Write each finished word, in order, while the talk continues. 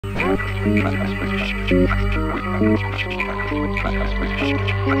I'm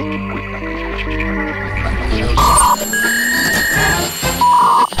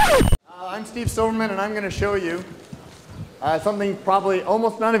Steve Silverman, and I'm going to show you something probably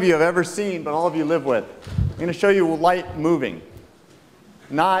almost none of you have ever seen, but all of you live with. I'm going to show you light moving.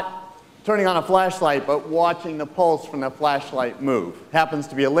 Not turning on a flashlight, but watching the pulse from the flashlight move. Happens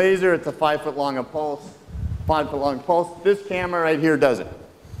to be a laser. It's a 5-foot-long pulse. 5-foot-long pulse. This camera right here does it.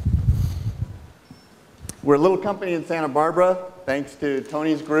 We're a little company in Santa Barbara, thanks to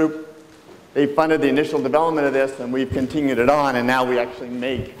Tony's group. They funded the initial development of this, and we've continued it on, and now we actually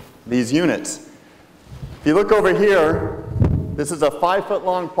make these units. If you look over here, this is a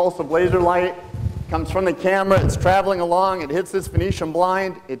 5-foot-long pulse of laser light. Comes from the camera, it's traveling along, it hits this Venetian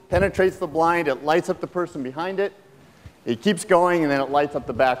blind, it penetrates the blind, it lights up the person behind it, it keeps going, and then it lights up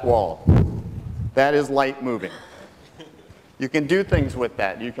the back wall. That is light moving. You can do things with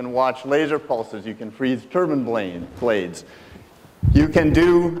that. You can watch laser pulses, you can freeze turbine blades. You can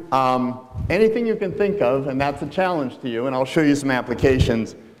do anything you can think of, and that's a challenge to you, and I'll show you some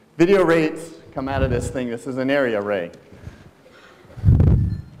applications. Video rates come out of this thing. This is an area array.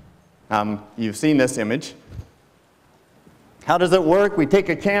 You've seen this image. How does it work? We take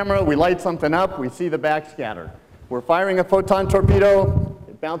a camera, we light something up, we see the backscatter. We're firing a photon torpedo,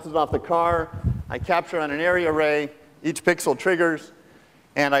 it bounces off the car, I capture on an area array, each pixel triggers,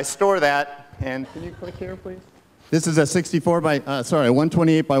 and I store that. And can you click here, please? This is a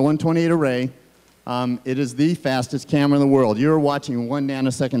 128 by 128 array. It is the fastest camera in the world. You're watching 1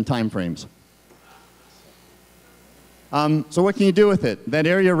 nanosecond time frames. So what can you do with it? That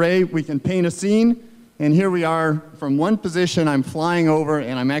area array, we can paint a scene, and here we are from one position. I'm flying over,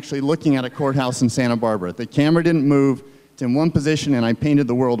 and I'm actually looking at a courthouse in Santa Barbara. The camera didn't move. It's in one position, and I painted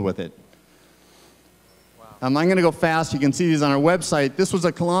the world with it. Wow. I'm going to go fast. You can see these on our website. This was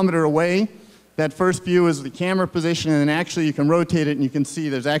a kilometer away. That first view is the camera position, and then actually you can rotate it, and you can see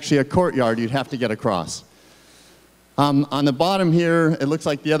there's actually a courtyard you'd have to get across. On the bottom here, it looks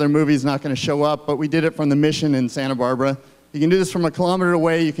like the other movie's not going to show up, but we did it from the mission in Santa Barbara. You can do this from a kilometer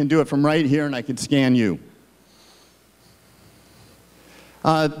away. You can do it from right here, and I could scan you.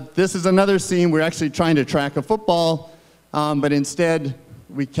 This is another scene. We're actually trying to track a football, but instead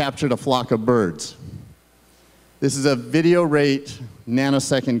we captured a flock of birds. This is a video rate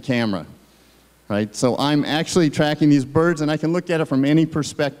nanosecond camera. Right? So I'm actually tracking these birds, and I can look at it from any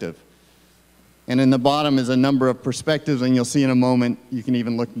perspective. And in the bottom is a number of perspectives, and you'll see in a moment, you can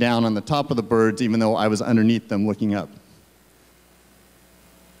even look down on the top of the birds, even though I was underneath them looking up.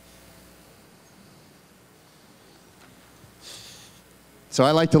 So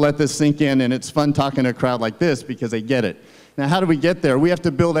I like to let this sink in, and it's fun talking to a crowd like this because they get it. Now, how do we get there? We have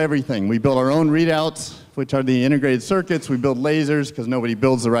to build everything. We build our own readouts, which are the integrated circuits. We build lasers, because nobody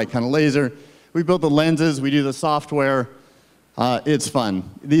builds the right kind of laser. We build the lenses. We do the software. It's fun.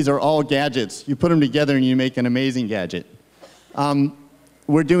 These are all gadgets. You put them together and you make an amazing gadget.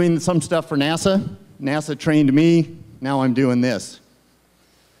 We're doing some stuff for NASA. NASA trained me. Now I'm doing this.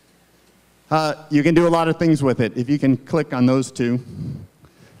 You can do a lot of things with it if you can click on those two.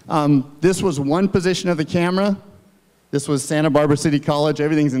 This was one position of the camera. This was Santa Barbara City College.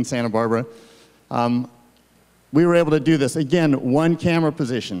 Everything's in Santa Barbara. We were able to do this. Again, one camera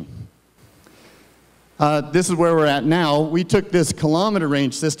position. This is where we're at now. We took this kilometer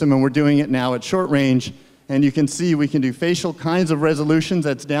range system and we're doing it now at short range. And you can see we can do facial kinds of resolutions.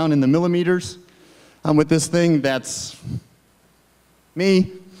 That's down in the millimeters. With this thing, that's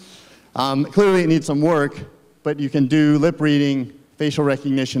me. Clearly it needs some work, but you can do lip reading, facial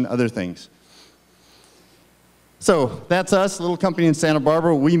recognition, other things. So that's us, a little company in Santa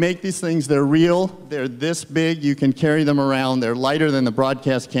Barbara. We make these things. They're real. They're this big. You can carry them around. They're lighter than the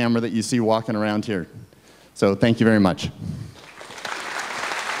broadcast camera that you see walking around here. So thank you very much.